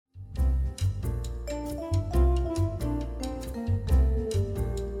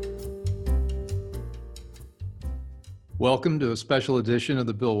Welcome to a special edition of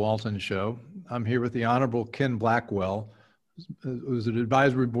the Bill Walton Show. I'm here with the Honorable Ken Blackwell, who's an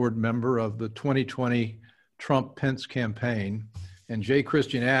advisory board member of the 2020 Trump-Pence campaign, and J.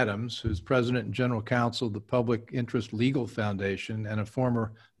 Christian Adams, who's president and general counsel of the Public Interest Legal Foundation and a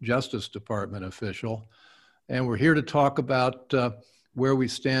former Justice Department official. And we're here to talk about where we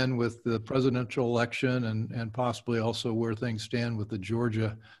stand with the presidential election and possibly also where things stand with the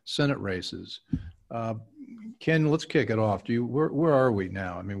Georgia Senate races. Ken, let's kick it off. Where are we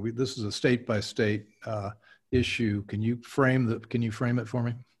now? I mean, this is a state-by-state issue. Can you frame it for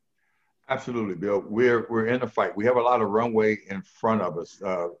me? Absolutely, Bill. We're in a fight. We have a lot of runway in front of us.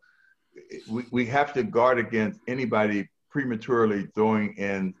 We have to guard against anybody prematurely throwing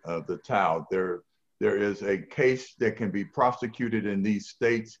in the towel. There is a case that can be prosecuted in these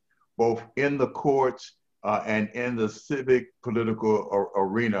states, both in the courts and in the civic political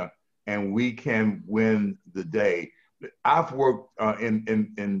arena, and we can win the day. I've worked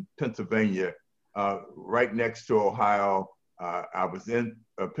in Pennsylvania, right next to Ohio. I was in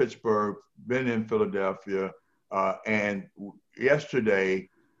Pittsburgh, been in Philadelphia, and yesterday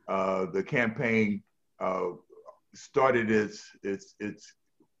the campaign started its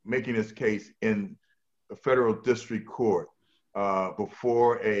making its case in a federal district court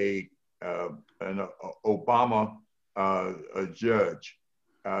before an Obama judge.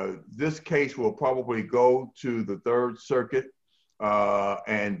 This case will probably go to the Third Circuit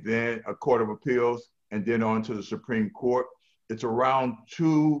and then a Court of Appeals and then on to the Supreme Court. It's around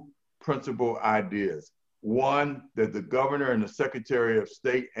two principal ideas. One, that the governor and the Secretary of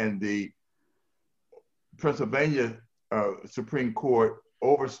State and the Pennsylvania Supreme Court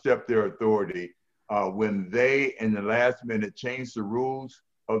overstepped their authority when they, in the last minute, changed the rules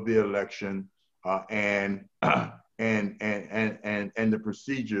of the election and the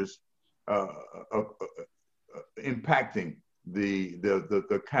procedures impacting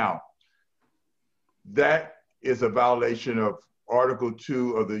the count. That is a violation of Article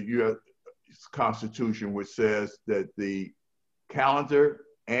 2 of the U.S. Constitution, which says that the calendar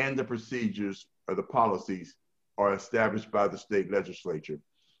and the procedures or the policies are established by the state legislature.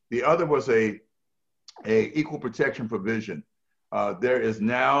 The other was a equal protection provision. There is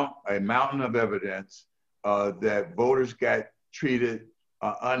now a mountain of evidence that voters got treated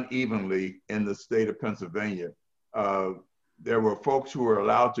unevenly in the state of Pennsylvania. There were folks who were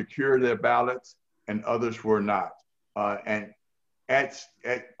allowed to cure their ballots and others were not. And at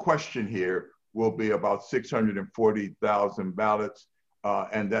question here will be about 640,000 ballots,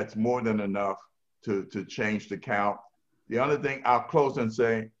 and that's more than enough to change the count. The other thing I'll close and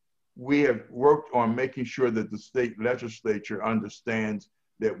say, we have worked on making sure that the state legislature understands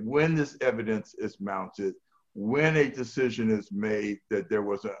that when this evidence is mounted, when a decision is made that there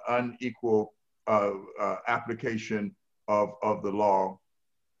was an unequal application of the law,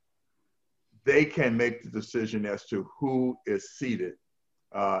 they can make the decision as to who is seated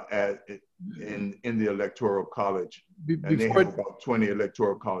in the Electoral College. And they have about 20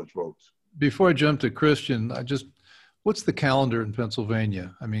 Electoral College votes. Before I jump to Christian, what's the calendar in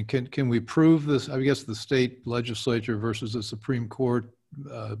Pennsylvania? I mean, can we prove this? I guess the state legislature versus the Supreme Court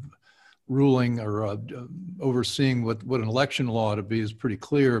ruling or overseeing what an election law ought to be is pretty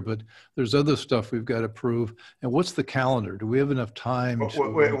clear, but there's other stuff we've got to prove. And what's the calendar? Do we have enough time?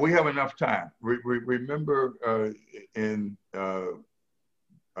 We have enough time. Remember in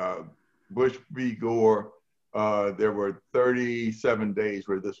Bush v. Gore, there were 37 days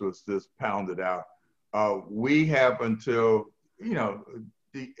where this was just pounded out. We have until,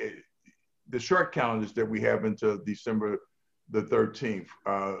 the short calendars that we have until December the 13th.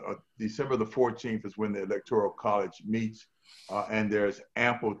 December the 14th is when the Electoral College meets, and there's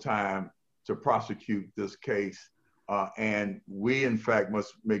ample time to prosecute this case. And we, in fact,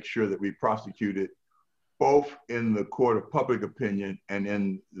 must make sure that we prosecute it both in the court of public opinion and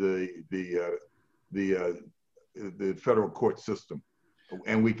in the federal court system,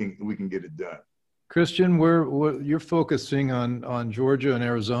 and we can get it done. Christian, you're focusing on Georgia and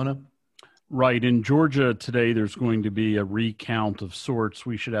Arizona? Right. In Georgia today, there's going to be a recount of sorts.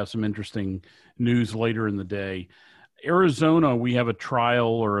 We should have some interesting news later in the day. Arizona, we have a trial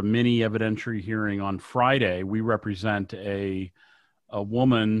or a mini evidentiary hearing on Friday. We represent a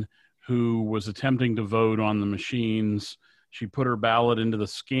woman who was attempting to vote on the machines. She put her ballot into the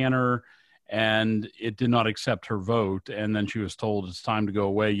scanner and it did not accept her vote. And then she was told, it's time to go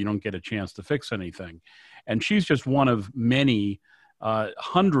away. You don't get a chance to fix anything. And she's just one of many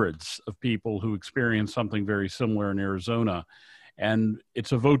hundreds of people who experienced something very similar in Arizona. And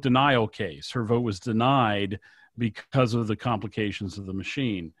it's a vote denial case. Her vote was denied because of the complications of the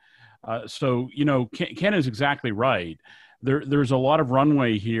machine. So, Ken is exactly right. There's a lot of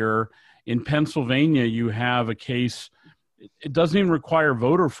runway here. In Pennsylvania, you have a case. It doesn't even require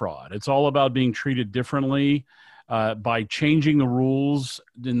voter fraud. It's all about being treated differently by changing the rules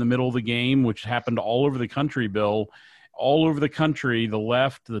in the middle of the game, which happened all over the country, Bill. All over the country, the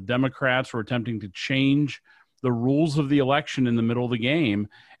left, the Democrats were attempting to change the rules of the election in the middle of the game,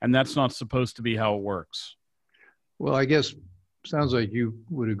 and that's not supposed to be how it works. Well, I guess sounds like you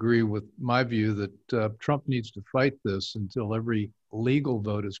would agree with my view that Trump needs to fight this until every legal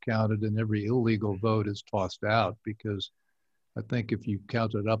vote is counted and every illegal vote is tossed out, because I think if you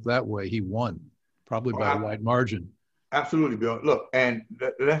count it up that way, he won, probably by a wide margin. Absolutely, Bill. Look, and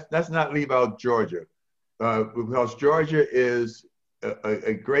let's not leave out Georgia, because Georgia is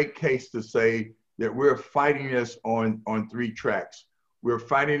a great case to say that we're fighting this on three tracks. We're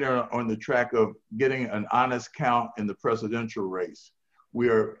fighting on the track of getting an honest count in the presidential race. We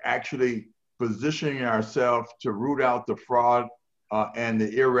are actually positioning ourselves to root out the fraud and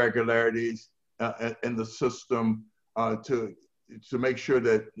the irregularities in the system to make sure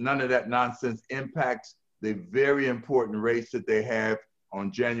that none of that nonsense impacts the very important race that they have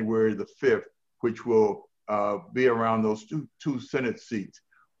on January the 5th, which will be around those two Senate seats.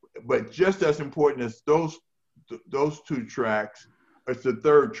 But just as important as those two tracks, it's the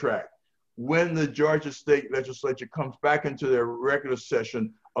third track. When the Georgia state legislature comes back into their regular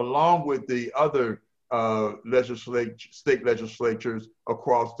session, along with the other state legislatures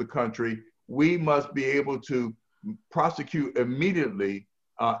across the country, we must be able to prosecute immediately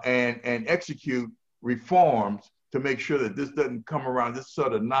and execute reforms to make sure that this doesn't come around, this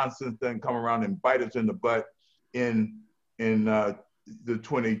sort of nonsense doesn't come around and bite us in the butt in the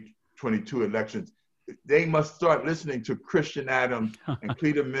 2022 elections. They must start listening to Christian Adams and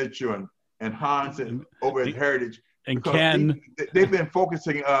Cleta Mitchell and Hans over at Heritage. And Ken. They've been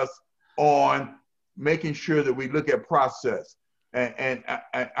focusing us on making sure that we look at process. And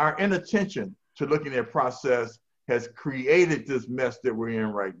our inattention to looking at process has created this mess that we're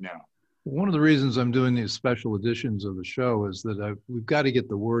in right now. One of the reasons I'm doing these special editions of the show is that we've got to get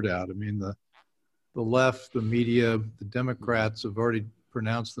the word out. I mean, the left, the media, the Democrats have already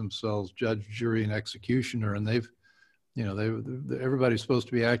pronounced themselves judge, jury, and executioner, and everybody's supposed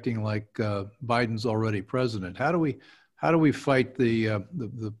to be acting like Biden's already president. How do we fight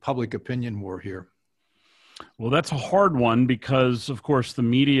the public opinion war here? Well, that's a hard one because, of course, the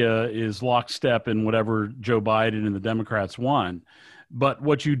media is lockstep in whatever Joe Biden and the Democrats want. But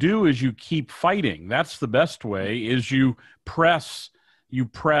what you do is you keep fighting. That's the best way, is you press,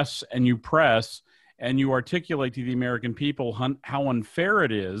 and you articulate to the American people how unfair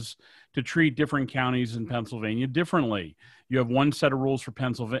it is to treat different counties in Pennsylvania differently. You have one set of rules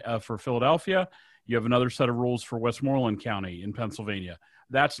for Philadelphia. You have another set of rules for Westmoreland County in Pennsylvania.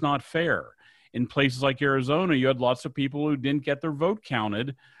 That's not fair. In places like Arizona, you had lots of people who didn't get their vote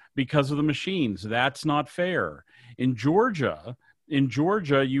counted because of the machines. That's not fair. In Georgia,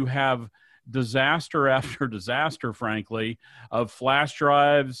 you have disaster after disaster, frankly, of flash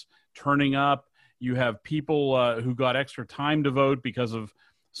drives turning up. You have people who got extra time to vote because of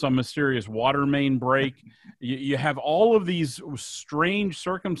some mysterious water main break. You have all of these strange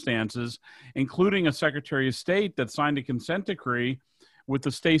circumstances, including a Secretary of State that signed a consent decree with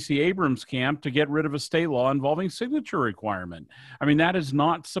the Stacey Abrams camp to get rid of a state law involving signature requirement. I mean, that is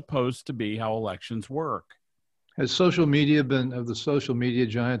not supposed to be how elections work. Have the social media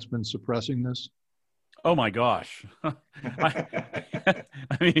giants been suppressing this? Oh my gosh. I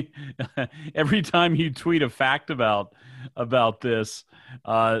mean, every time you tweet a fact about this,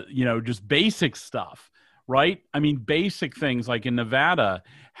 just basic stuff, right? I mean, basic things like in Nevada,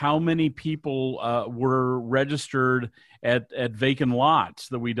 how many people were registered at vacant lots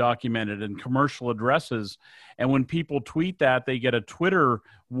that we documented and commercial addresses. And when people tweet that, they get a Twitter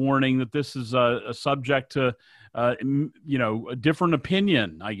warning that this is a subject to a different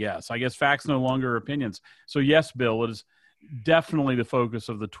opinion, I guess. Facts no longer opinions. So yes, Bill, it is definitely the focus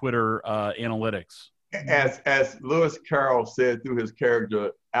of the Twitter analytics. As Lewis Carroll said through his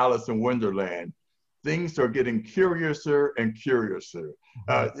character, Alice in Wonderland, things are getting curiouser and curiouser.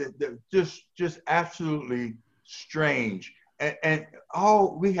 Just absolutely strange. And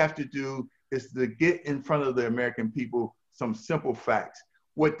all we have to do is to get in front of the American people some simple facts.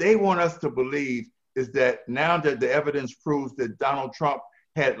 What they want us to believe is that now that the evidence proves that Donald Trump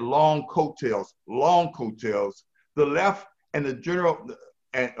had long coattails, the left and the general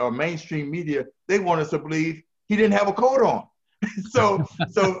or mainstream media, they want us to believe he didn't have a coat on. So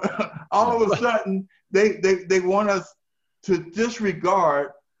all of a sudden, they want us to disregard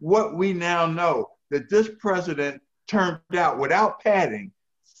what we now know, that this president turned out without padding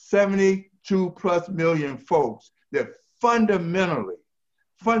 72 plus million folks that fundamentally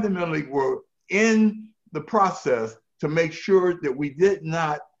were in the process to make sure that we did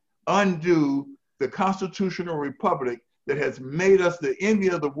not undo the constitutional republic that has made us the envy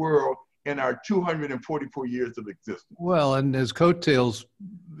of the world in our 244 years of existence. Well, and as coattails,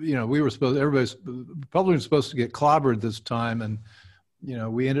 Republicans were supposed to get clobbered this time. And,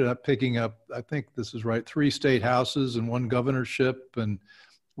 we ended up picking up, I think this is right, 3 state houses and 1 governorship. And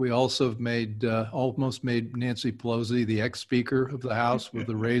we also almost made Nancy Pelosi the ex-speaker of the House with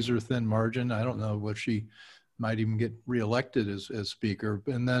a razor-thin margin. I don't know what she might even get reelected as speaker.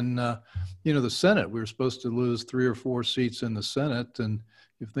 And then, the Senate, we were supposed to lose 3 or 4 seats in the Senate. And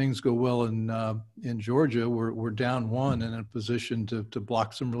if things go well in Georgia, we're down 1 and in a position to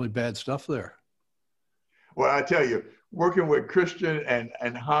block some really bad stuff there. Well, I tell you, working with Christian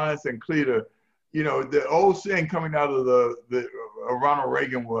and Hans and Cleta, the old saying coming out of the Ronald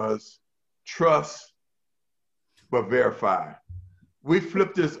Reagan was trust, but verify. We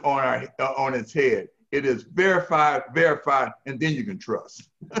flipped this on its head. It is verify, and then you can trust.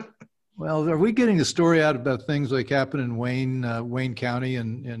 Well, are we getting the story out about things like happened in Wayne County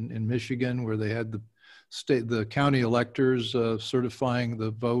in Michigan, where they had the county electors certifying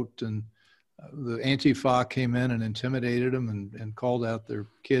the vote, and the Antifa came in and intimidated them and called out their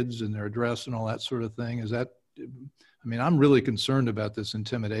kids and their address and all that sort of thing? I'm really concerned about this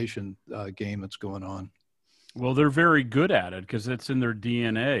intimidation game that's going on. Well, they're very good at it because it's in their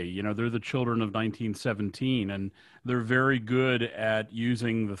DNA. They're the children of 1917, and they're very good at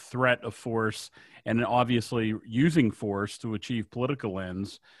using the threat of force and obviously using force to achieve political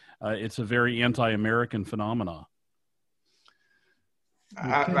ends. It's a very anti-American phenomena.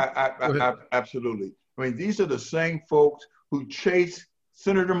 Absolutely. These are the same folks who chased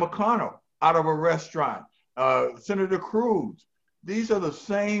Senator McConnell out of a restaurant, Senator Cruz. These are the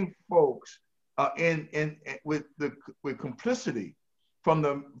same folks with complicity from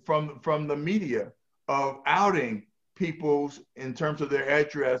the media of outing people in terms of their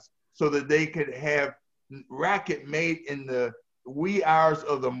address so that they could have racket made in the wee hours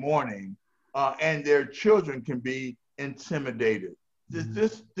of the morning, and their children can be intimidated.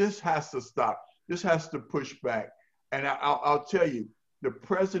 This has to stop. This has to push back. And I'll tell you, the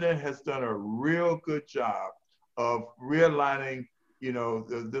president has done a real good job of realigning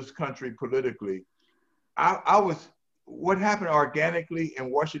this country politically. What happened organically in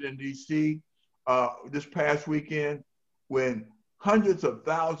Washington, D.C. This past weekend, when hundreds of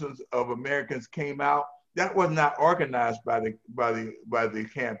thousands of Americans came out, that was not organized by the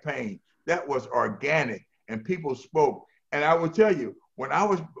campaign. That was organic, and people spoke. And I will tell you, when I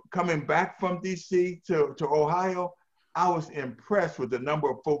was coming back from D.C. to Ohio, I was impressed with the number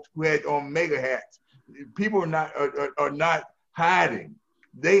of folks who had on mega hats. People are not hiding.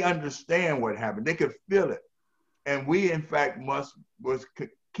 They understand what happened. They could feel it. And we, in fact, must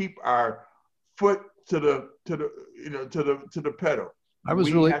keep our foot to the pedal.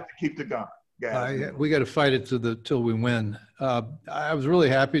 We have to keep the gun. We got to fight it till we win. I was really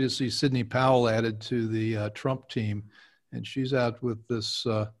happy to see Sidney Powell added to the Trump team, and she's out with this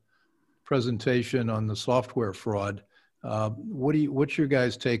presentation on the software fraud. What's your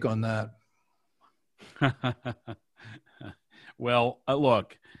guys' take on that? Well,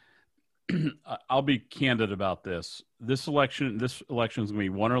 look, I'll be candid about this. This election is going to be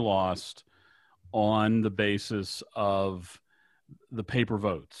won or lost on the basis of the paper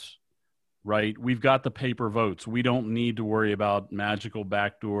votes, right? We've got the paper votes. We don't need to worry about magical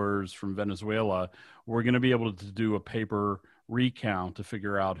backdoors from Venezuela. We're going to be able to do a paper recount to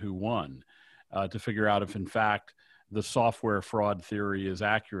figure out who won, to figure out if, in fact, the software fraud theory is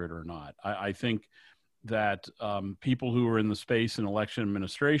accurate or not. I think that people who are in the space in election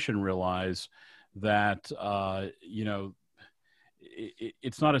administration realize that,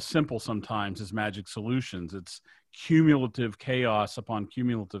 it's not as simple sometimes as magic solutions. It's cumulative chaos upon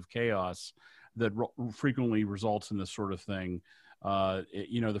cumulative chaos that frequently results in this sort of thing.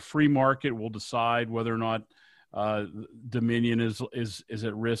 The free market will decide whether or not Dominion is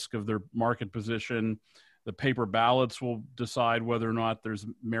at risk of their market position. The paper ballots will decide whether or not there's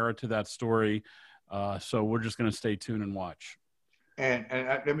merit to that story. So we're just going to stay tuned and watch. And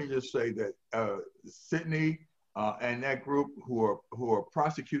let me just say that Sydney and that group who are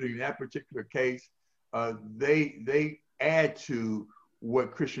prosecuting that particular case, they add to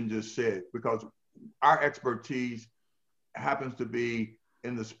what Christian just said, because our expertise happens to be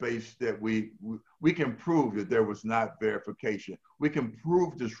in the space that we can prove that there was not verification. We can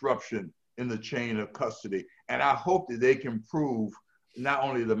prove disruption in the chain of custody. And I hope that they can prove not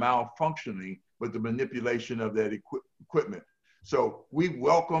only the malfunctioning, but the manipulation of that equipment. So we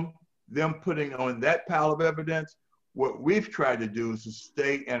welcome them putting on that pile of evidence. What we've tried to do is to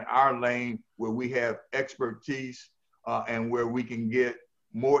stay in our lane where we have expertise and where we can get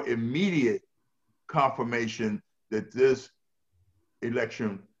more immediate confirmation that this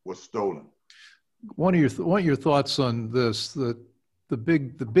election was stolen. One of your thoughts on this? The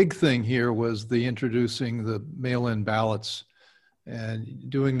big thing here was the introducing the mail-in ballots and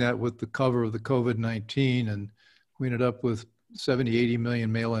doing that with the cover of the COVID-19, and we ended up with 70, 80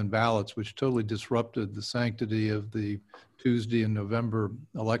 million mail-in ballots, which totally disrupted the sanctity of the Tuesday in November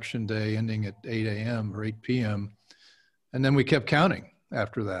election day ending at 8 a.m. or 8 p.m. And then we kept counting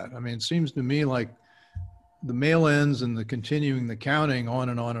after that. I mean, it seems to me like the mail-ins and the continuing the counting on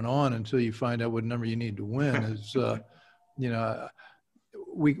and on and on until you find out what number you need to win is,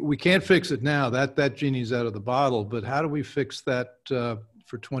 we can't fix it now. That genie's out of the bottle, but how do we fix that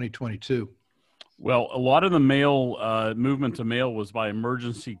for 2022? Well, a lot of the mail movement to mail was by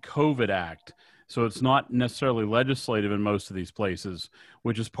Emergency COVID Act. So it's not necessarily legislative in most of these places,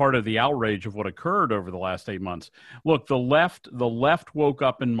 which is part of the outrage of what occurred over the last 8 months. Look, the left woke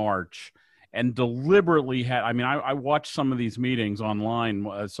up in March and deliberately had, I watched some of these meetings online,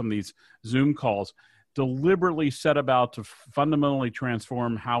 some of these Zoom calls, deliberately set about to fundamentally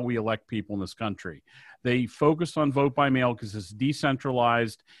transform how we elect people in this country. They focused on vote by mail because it's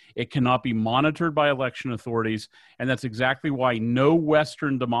decentralized. It cannot be monitored by election authorities. And that's exactly why no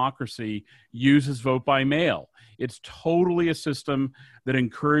Western democracy uses vote by mail. It's totally a system that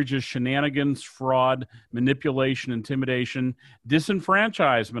encourages shenanigans, fraud, manipulation, intimidation,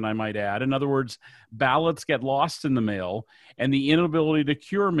 disenfranchisement, I might add. In other words, ballots get lost in the mail, and the inability to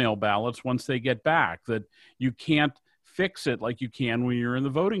cure mail ballots once they get back, that you can't fix it like you can when you're in the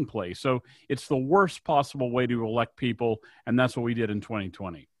voting place. So it's the worst possible way to elect people, and that's what we did in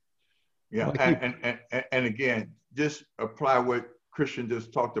 2020. Yeah, and again, just apply what Christian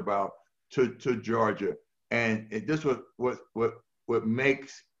just talked about to Georgia, and this was what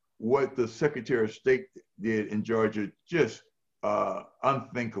makes what the Secretary of State did in Georgia just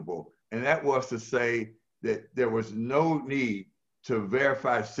unthinkable, and that was to say that there was no need to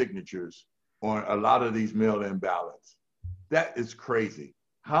verify signatures on a lot of these mail-in ballots. That is crazy.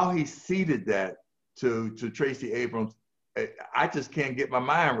 How he ceded that to Tracy Abrams, I just can't get my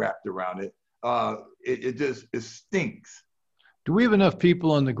mind wrapped around it. It stinks. Do we have enough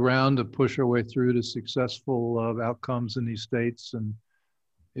people on the ground to push our way through to successful outcomes in these states? And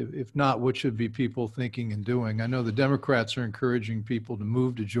if not, what should be people thinking and doing? I know the Democrats are encouraging people to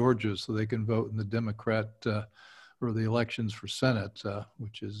move to Georgia so they can vote in the Democrat or the elections for Senate,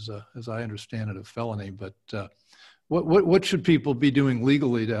 which is, as I understand it, a felony. But what should people be doing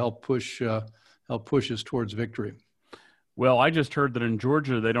legally to help push us towards victory? Well, I just heard that in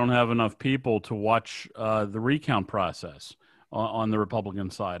Georgia they don't have enough people to watch the recount process on the Republican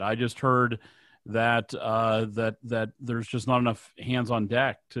side. I just heard that that there's just not enough hands on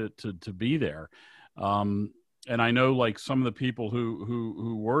deck to be there. And I know, like, some of the people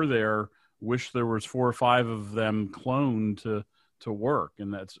who were there wish there was 4 or 5 of them cloned to work,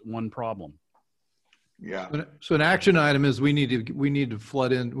 and that's one problem. Yeah. So an action item is we need to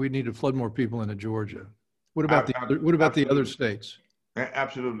flood more people into Georgia. What about the other states?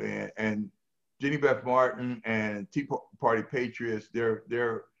 Absolutely. And Jenny Beth Martin and Tea Party Patriots,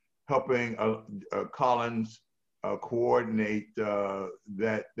 they're helping Collins coordinate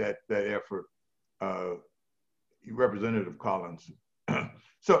that effort. Representative Collins.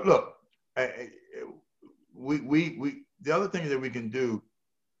 So look, we the other thing that we can do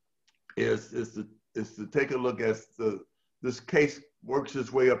is to take a look as this case works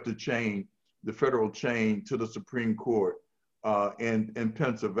its way up the federal chain to the Supreme Court in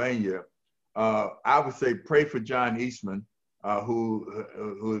Pennsylvania. I would say pray for John Eastman, who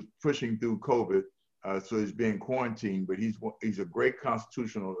is pushing through COVID, so he's being quarantined, but he's a great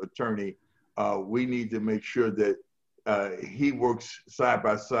constitutional attorney. We need to make sure that he works side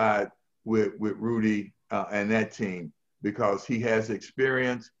by side with Rudy and that team, because he has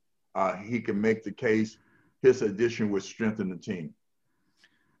experience. He can make the case. His addition would strengthen the team.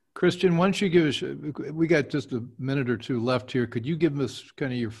 Christian, why don't you give us, we got just a minute or two left here. Could you give us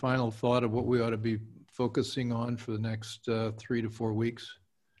kind of your final thought of what we ought to be focusing on for the next 3 to 4 weeks?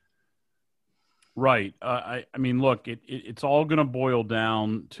 Right. I mean, look, it's all going to boil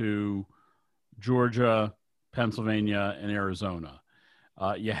down to Georgia, Pennsylvania, and Arizona.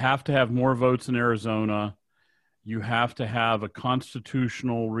 You have to have more votes in Arizona. You have to have a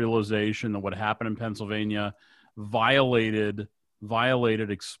constitutional realization that what happened in Pennsylvania violated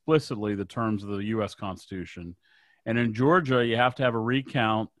explicitly the terms of the U.S. Constitution. And in Georgia, you have to have a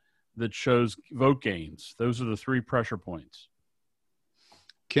recount that shows vote gains. Those are the 3 pressure points.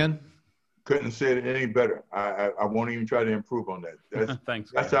 Ken? Couldn't say it any better. I won't even try to improve on that.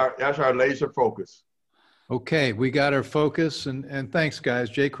 Thanks. That's our laser focus. Okay, we got our focus, and thanks, guys.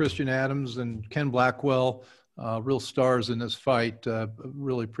 J. Christian Adams and Ken Blackwell, real stars in this fight.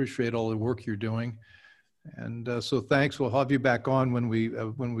 Really appreciate all the work you're doing, and so thanks. We'll have you back on when we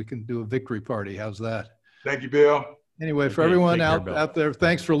can do a victory party. How's that? Thank you, Bill. Anyway, for everyone out there,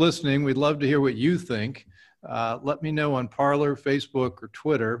 thanks for listening. We'd love to hear what you think. Let me know on Parler, Facebook, or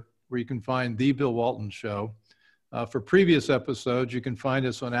Twitter, where you can find The Bill Walton Show. For previous episodes, you can find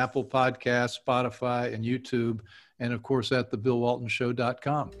us on Apple Podcasts, Spotify, and YouTube, and of course at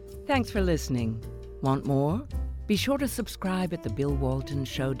thebillwaltonshow.com. Thanks for listening. Want more? Be sure to subscribe at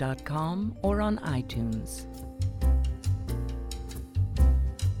thebillwaltonshow.com or on iTunes.